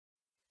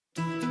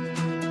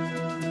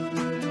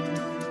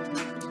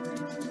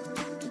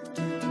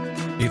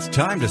It's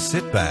time to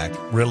sit back,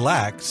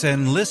 relax,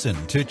 and listen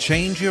to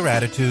Change Your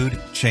Attitude,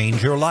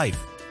 Change Your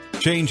Life.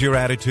 Change Your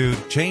Attitude,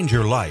 Change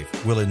Your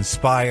Life will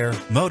inspire,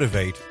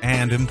 motivate,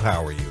 and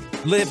empower you.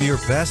 Live your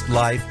best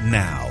life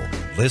now.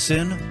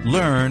 Listen,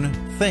 learn,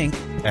 think,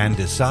 and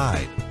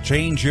decide.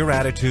 Change your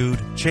attitude,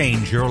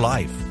 change your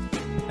life.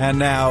 And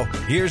now,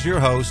 here's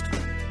your host,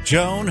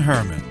 Joan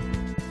Herman.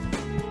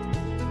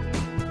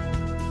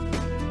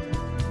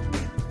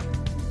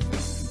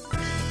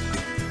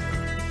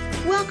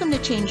 Welcome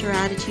to Change Your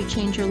Attitude,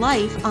 Change Your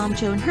Life. I'm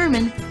Joan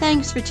Herman.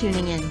 Thanks for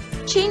tuning in.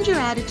 Change Your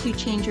Attitude,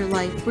 Change Your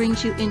Life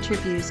brings you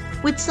interviews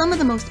with some of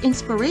the most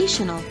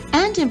inspirational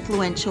and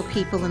influential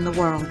people in the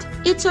world.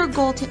 It's our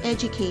goal to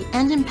educate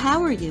and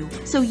empower you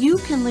so you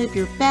can live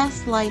your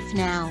best life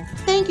now.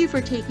 Thank you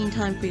for taking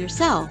time for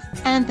yourself,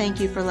 and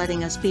thank you for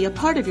letting us be a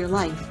part of your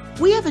life.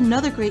 We have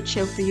another great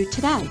show for you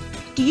today.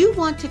 Do you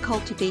want to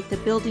cultivate the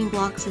building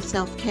blocks of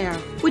self-care?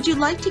 Would you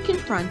like to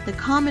confront the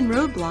common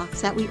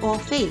roadblocks that we all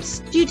face?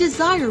 Do you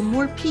desire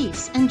more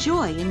peace and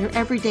joy in your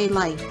everyday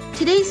life?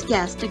 Today's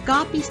guest,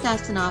 Agapi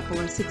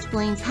Stassinopoulos,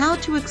 explains how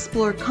to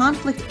explore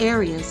conflict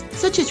areas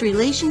such as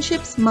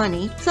relationships,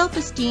 money,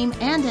 self-esteem,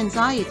 and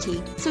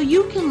anxiety so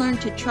you can learn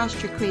to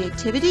trust your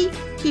creativity,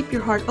 keep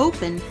your heart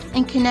open,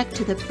 and connect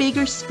to the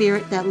bigger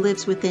spirit that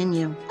lives within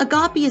you.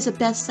 Agapi is a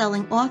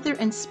best-selling author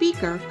and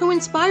speaker who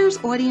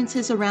inspires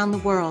audiences around the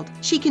world.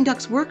 She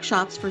conducts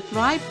workshops for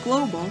Thrive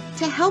Global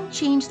to help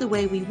change the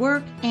way we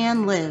work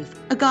and live.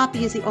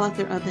 Agapi is the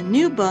author of the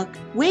new book,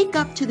 Wake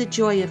Up to the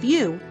Joy of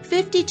You,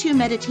 52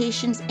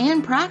 Meditations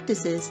and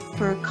Practices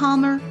for a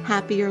Calmer,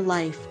 Happier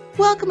Life.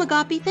 Welcome,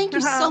 Agapi. Thank you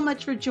so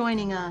much for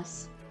joining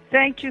us.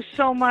 Thank you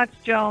so much,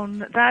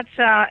 Joan. That's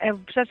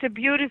such a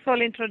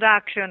beautiful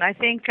introduction. I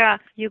think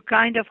you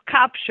kind of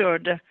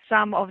captured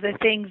some of the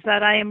things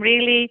that I am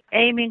really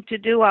aiming to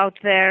do out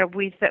there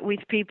with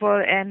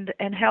people and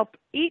help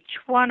each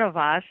one of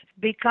us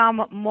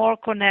become more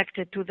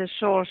connected to the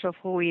source of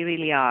who we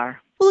really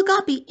are. Well,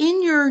 Agapi,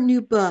 in your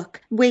new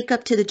book, Wake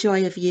Up to the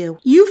Joy of You,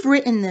 you've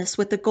written this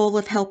with the goal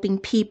of helping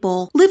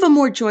people live a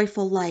more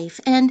joyful life.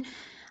 And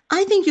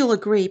I think you'll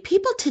agree,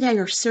 people today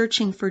are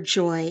searching for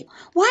joy.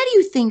 Why do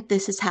you think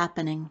this is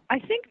happening? I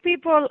think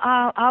people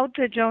out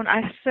there, Joan,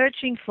 are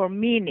searching for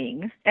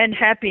meaning and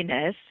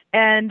happiness.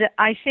 And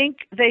I think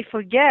they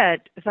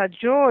forget that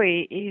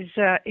joy is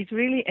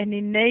really an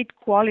innate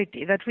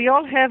quality that we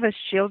all have as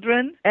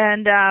children,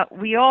 and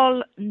we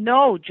all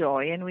know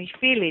joy and we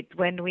feel it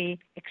when we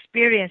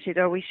experience it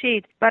or we see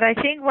it. But I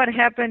think what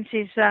happens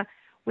is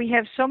we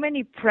have so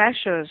many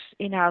pressures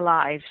in our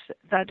lives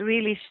that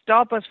really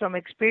stop us from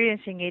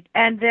experiencing it.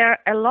 And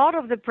a lot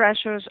of the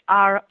pressures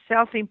are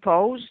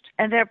self-imposed,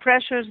 and they're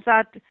pressures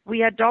that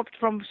we adopt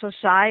from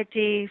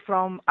society,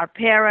 from our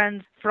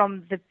parents,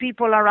 from the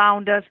people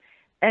around us.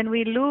 And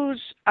we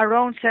lose our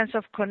own sense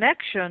of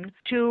connection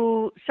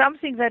to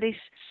something that is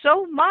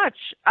so much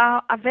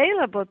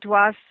available to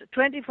us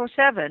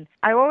 24/7.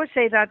 I always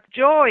say that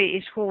joy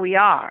is who we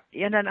are.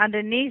 And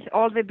underneath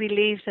all the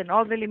beliefs and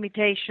all the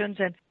limitations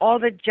and all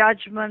the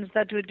judgments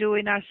that we do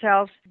in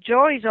ourselves,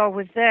 joy is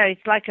always there.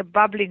 It's like a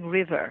bubbling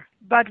river.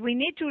 But we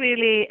need to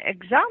really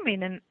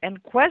examine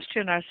and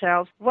question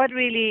ourselves what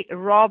really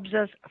robs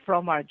us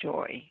from our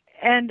joy.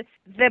 And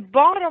the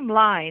bottom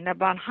line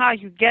about how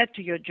you get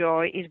to your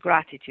joy is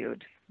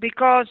gratitude.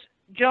 Because,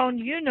 Joan,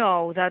 you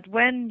know that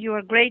when you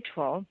are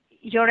grateful,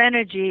 your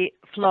energy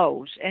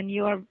flows and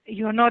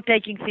you're not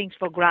taking things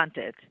for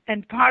granted.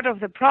 And part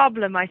of the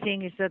problem, I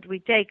think, is that we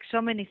take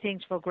so many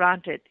things for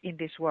granted in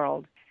this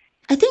world.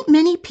 I think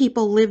many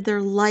people live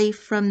their life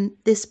from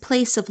this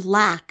place of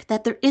lack,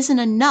 that there isn't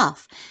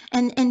enough.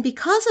 And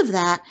because of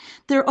that,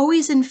 they're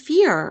always in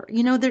fear.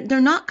 You know, they're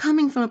not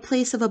coming from a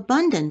place of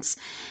abundance.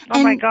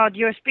 Oh, my God,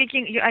 you're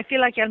speaking, I feel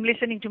like I'm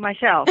listening to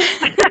myself.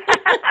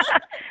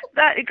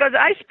 Because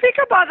I speak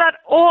about that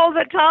all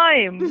the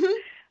time.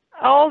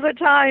 Mm-hmm. All the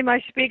time I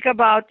speak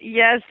about,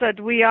 yes, that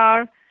we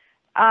are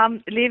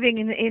living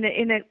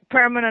in a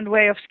permanent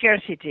way of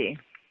scarcity.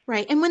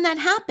 Right. And when that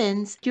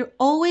happens, you're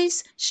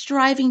always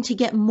striving to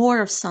get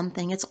more of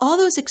something. It's all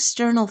those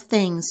external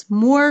things,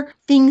 more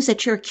things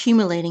that you're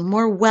accumulating,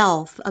 more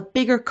wealth, a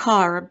bigger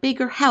car, a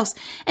bigger house.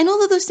 And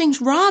all of those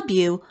things rob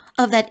you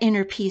of that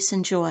inner peace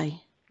and joy.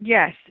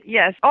 Yes,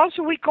 yes.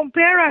 Also, we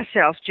compare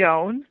ourselves,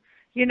 Joan.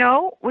 You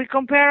know, we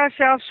compare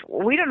ourselves.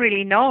 We don't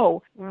really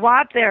know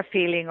what they're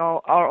feeling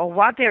or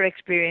what they're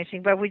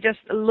experiencing, but we just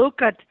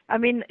look at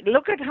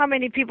how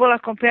many people are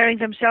comparing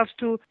themselves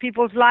to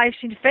people's lives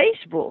in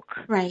Facebook.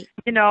 Right.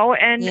 You know,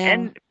 and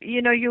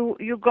you know,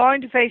 you go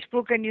into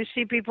Facebook and you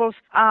see people's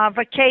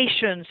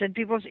vacations and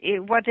people's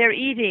what they're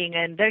eating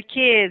and their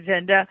kids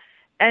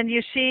and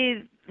you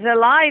see the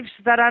lives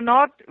that are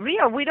not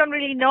real. We don't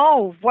really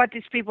know what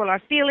these people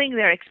are feeling,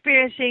 they're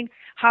experiencing,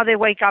 how they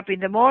wake up in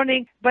the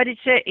morning, but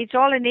it's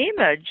all an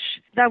image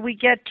that we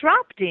get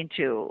trapped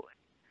into.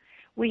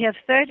 We have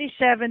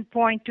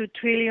 37.2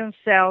 trillion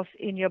cells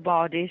in your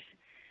bodies.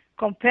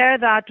 Compare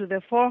that to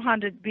the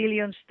 400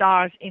 billion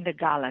stars in the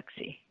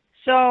galaxy.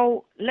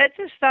 So let's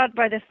just start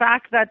by the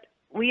fact that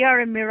we are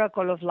a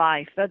miracle of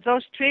life, that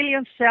those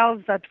trillion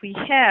cells that we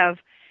have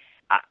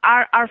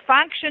are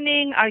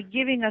functioning, are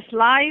giving us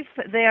life,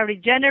 they are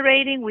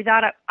regenerating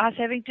without us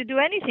having to do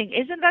anything.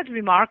 Isn't that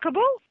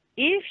remarkable?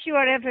 If you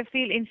ever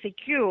feel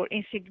insecure,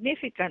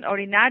 insignificant, or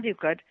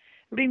inadequate,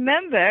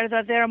 remember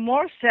that there are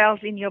more cells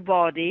in your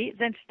body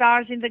than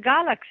stars in the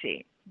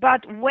galaxy.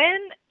 But when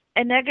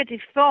a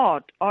negative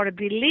thought or a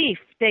belief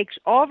takes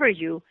over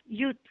you,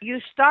 you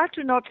start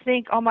to not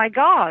think, oh my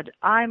God,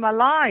 I'm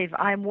alive,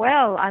 I'm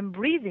well, I'm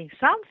breathing.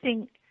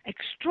 Something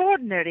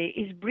extraordinary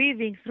is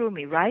breathing through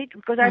me, right?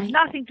 Because I have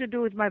nothing to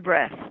do with my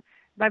breath.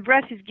 My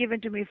breath is given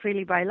to me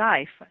freely by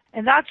life.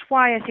 And that's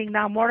why I think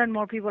now more and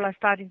more people are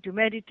starting to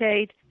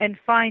meditate and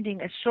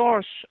finding a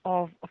source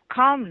of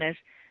calmness,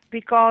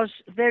 because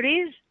there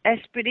is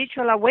a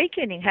spiritual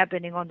awakening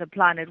happening on the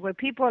planet where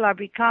people are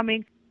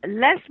becoming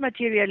less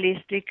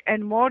materialistic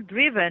and more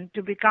driven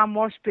to become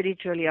more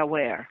spiritually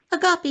aware.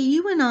 Agapi,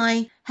 you and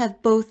I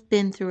have both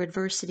been through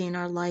adversity in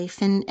our life,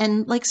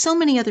 and like so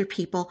many other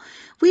people,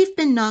 we've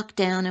been knocked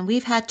down and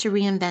we've had to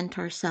reinvent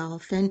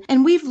ourselves,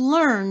 and we've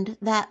learned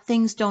that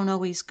things don't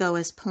always go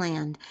as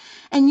planned.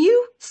 And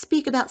you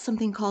speak about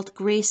something called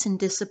grace and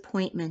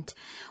disappointment.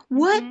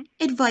 What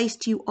advice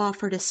do you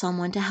offer to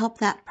someone to help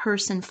that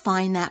person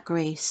find that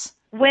grace?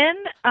 When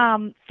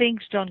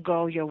things don't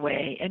go your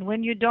way and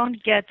when you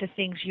don't get the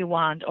things you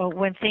want or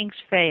when things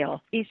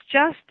fail, it's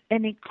just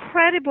an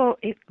incredible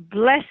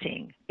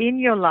blessing in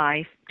your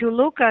life to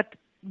look at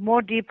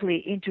more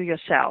deeply into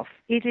yourself.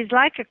 It is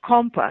like a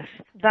compass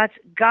that's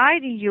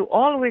guiding you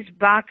always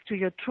back to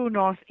your true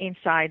north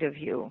inside of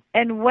you.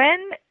 And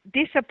when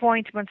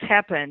disappointments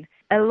happen,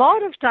 a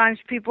lot of times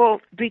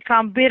people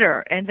become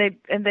bitter and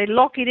they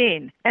lock it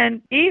in.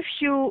 And if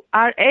you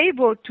are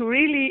able to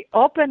really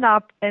open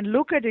up and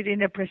look at it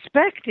in a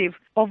perspective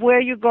of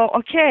where you go,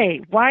 okay,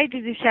 why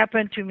did this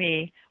happen to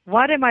me?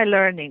 What am I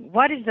learning?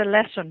 What is the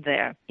lesson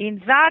there?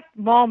 In that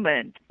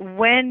moment,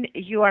 when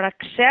you are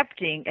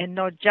accepting and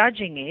not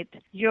judging it,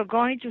 you're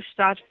going to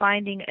start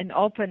finding an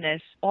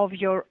openness of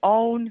your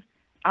own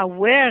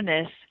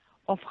awareness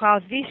of how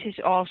this is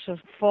also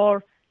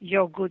for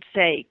your good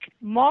sake.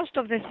 Most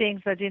of the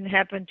things that didn't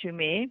happen to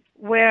me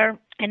were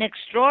an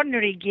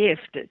extraordinary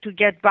gift to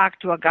get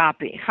back to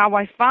Agapi. How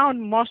I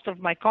found most of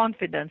my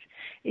confidence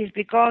is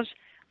because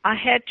I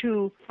had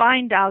to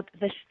find out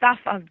the stuff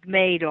I'm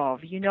made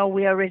of. You know,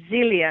 we are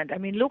resilient. I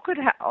mean, look at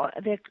how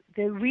the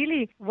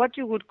really what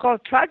you would call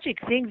tragic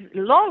things,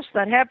 loss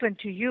that happened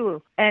to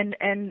you, and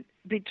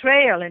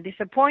betrayal and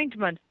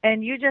disappointment.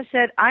 And you just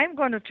said, I'm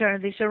going to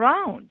turn this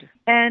around.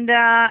 And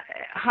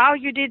how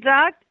you did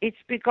that? It's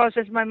because,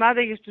 as my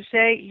mother used to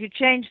say, you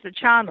changed the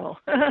channel.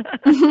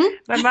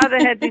 My mother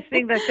had this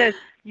thing that says,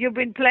 you've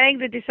been playing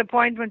the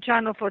disappointment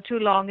channel for too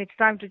long. It's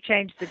time to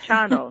change the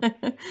channel.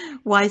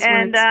 Wise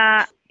and,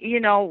 words. You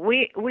know,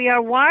 we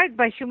are wired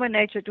by human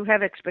nature to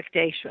have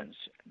expectations.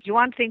 You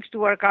want things to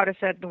work out a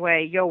certain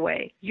way, your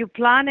way. You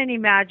plan and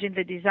imagine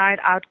the desired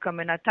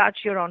outcome and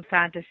attach your own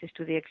fantasies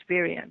to the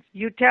experience.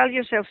 You tell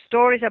yourself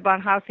stories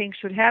about how things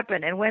should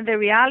happen, and when the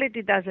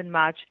reality doesn't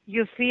match,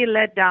 you feel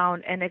let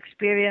down and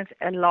experience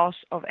a loss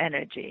of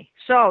energy.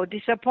 So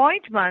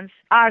disappointments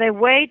are a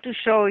way to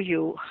show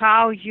you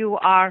how you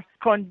are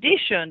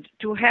conditioned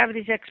to have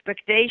these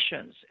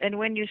expectations. And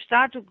when you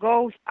start to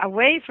go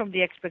away from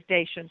the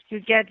expectations, you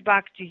get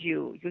back to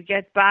you. You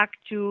get back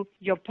to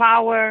your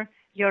power,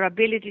 your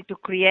ability to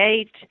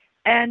create.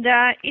 And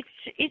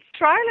it's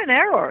trial and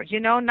error. You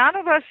know, none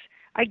of us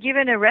are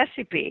given a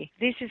recipe.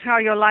 This is how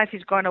your life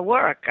is going to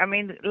work. I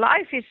mean,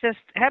 life is just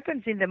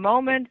happens in the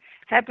moment,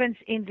 happens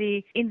in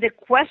the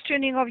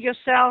questioning of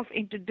yourself,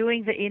 into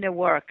doing the inner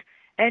work.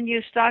 And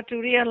you start to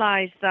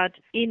realize that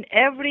in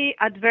every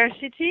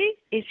adversity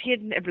is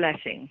hidden a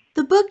blessing.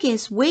 The book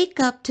is Wake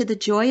Up to the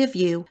Joy of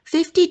You,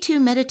 52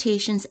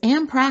 Meditations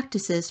and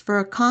Practices for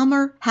a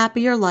Calmer,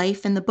 Happier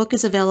Life, and the book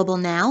is available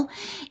now.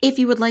 If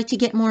you would like to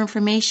get more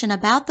information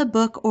about the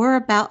book or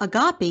about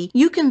Agapi,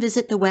 you can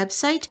visit the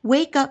website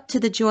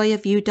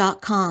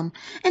wakeuptothejoyofyou.com.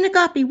 And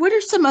Agapi, what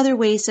are some other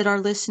ways that our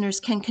listeners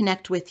can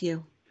connect with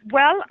you?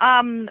 Well,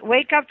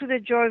 Wake Up to the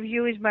Joy of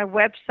You is my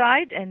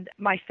website and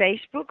my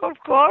Facebook, of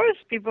course.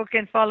 People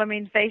can follow me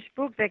in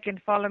Facebook. They can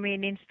follow me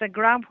in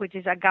Instagram, which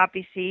is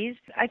Agapi Sees.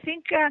 I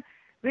think,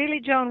 really,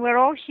 Joan, we're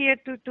all here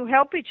to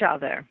help each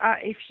other.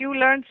 If you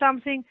learn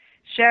something,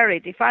 share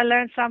it. If I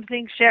learn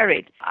something, share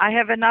it. I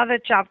have another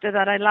chapter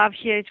that I love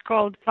here. It's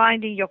called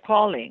Finding Your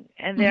Calling.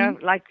 And there are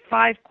like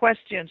 5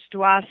 questions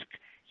to ask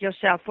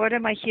yourself. What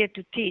am I here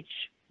to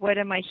teach? What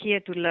am I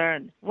here to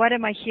learn? What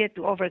am I here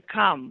to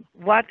overcome?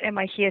 What am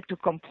I here to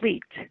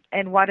complete?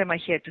 And what am I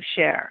here to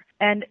share?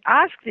 And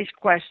ask these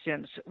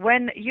questions.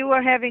 When you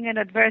are having an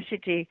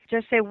adversity,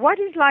 just say, what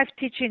is life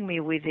teaching me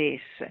with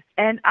this?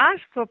 And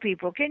ask for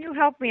people, can you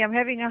help me? I'm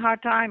having a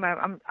hard time.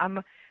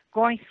 I'm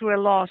going through a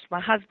loss. My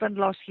husband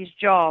lost his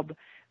job.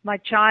 My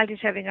child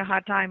is having a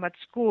hard time at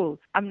school.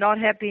 I'm not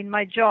happy in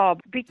my job.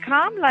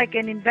 Become like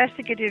an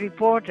investigative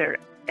reporter.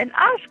 And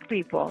ask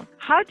people,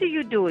 how do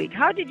you do it?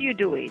 How did you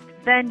do it?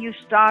 Then you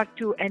start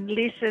to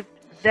elicit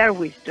their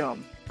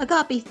wisdom.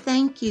 Agapi,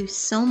 thank you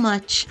so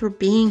much for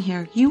being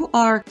here. You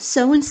are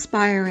so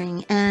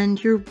inspiring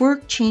and your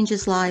work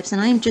changes lives,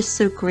 and I am just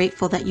so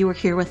grateful that you are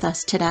here with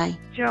us today.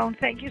 Joan,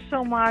 thank you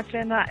so much,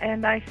 and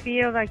I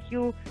feel like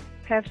you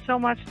have so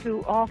much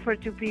to offer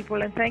to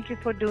people, and thank you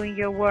for doing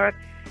your work,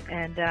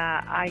 and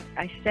I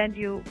send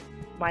you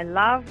my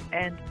love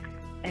and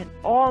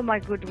all my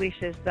good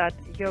wishes that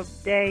your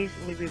days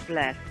will be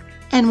blessed.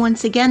 And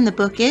once again, the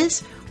book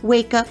is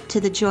Wake Up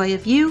to the Joy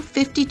of You,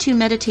 52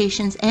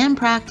 Meditations and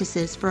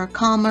Practices for a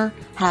Calmer,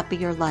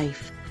 Happier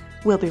Life.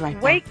 We'll be right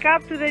back. Wake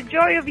up to the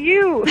joy of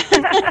you.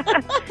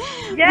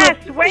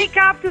 Yes, wake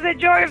up to the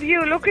joy of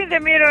you. Look in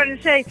the mirror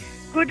and say,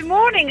 good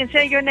morning, and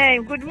say your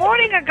name. Good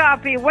morning,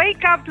 Agapi.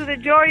 Wake up to the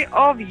joy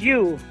of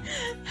you.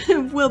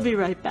 We'll be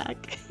right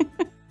back.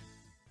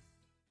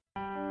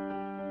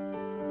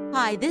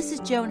 Hi, this is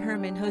Joan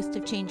Herman, host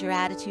of Change Your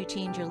Attitude,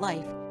 Change Your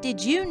Life.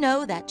 Did you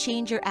know that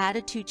Change Your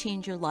Attitude,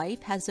 Change Your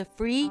Life has a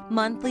free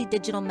monthly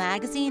digital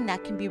magazine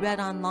that can be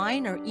read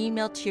online or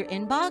emailed to your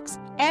inbox?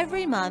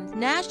 Every month,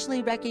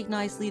 nationally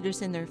recognized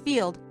leaders in their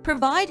field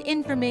provide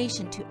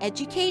information to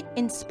educate,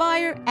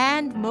 inspire,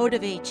 and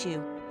motivate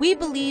you. We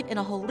believe in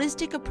a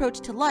holistic approach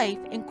to life,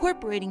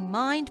 incorporating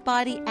mind,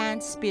 body,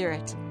 and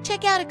spirit.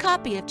 Check out a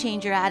copy of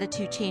Change Your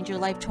Attitude, Change Your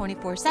Life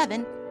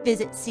 24/7.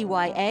 Visit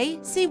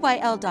cyacyl.com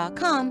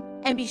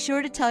and be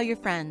sure to tell your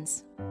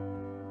friends.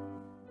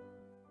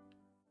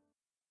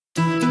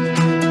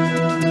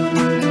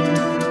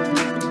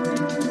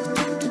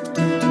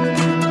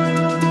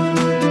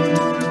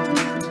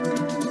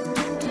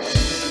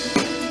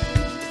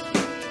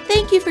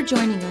 Thank you for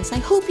joining us. I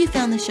hope you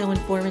found the show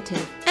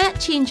informative. At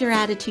Change Your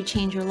Attitude,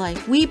 Change Your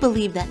Life, we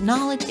believe that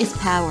knowledge is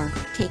power.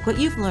 Take what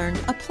you've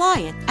learned, apply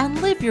it,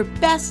 and live your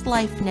best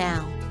life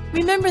now.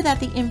 Remember that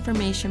the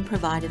information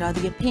provided are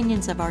the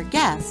opinions of our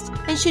guests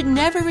and should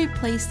never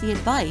replace the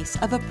advice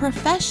of a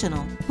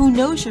professional who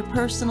knows your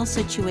personal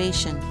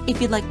situation.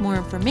 If you'd like more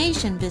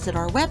information, visit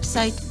our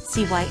website,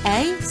 cyacyl.com.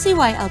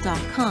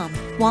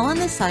 While on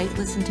the site,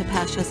 listen to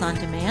past shows on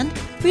demand,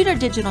 read our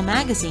digital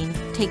magazine,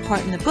 take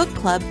part in the book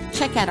club,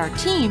 check out our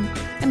team,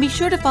 and be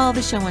sure to follow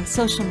the show on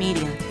social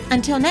media.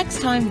 Until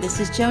next time, this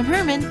is Joan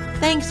Herman.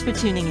 Thanks for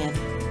tuning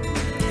in.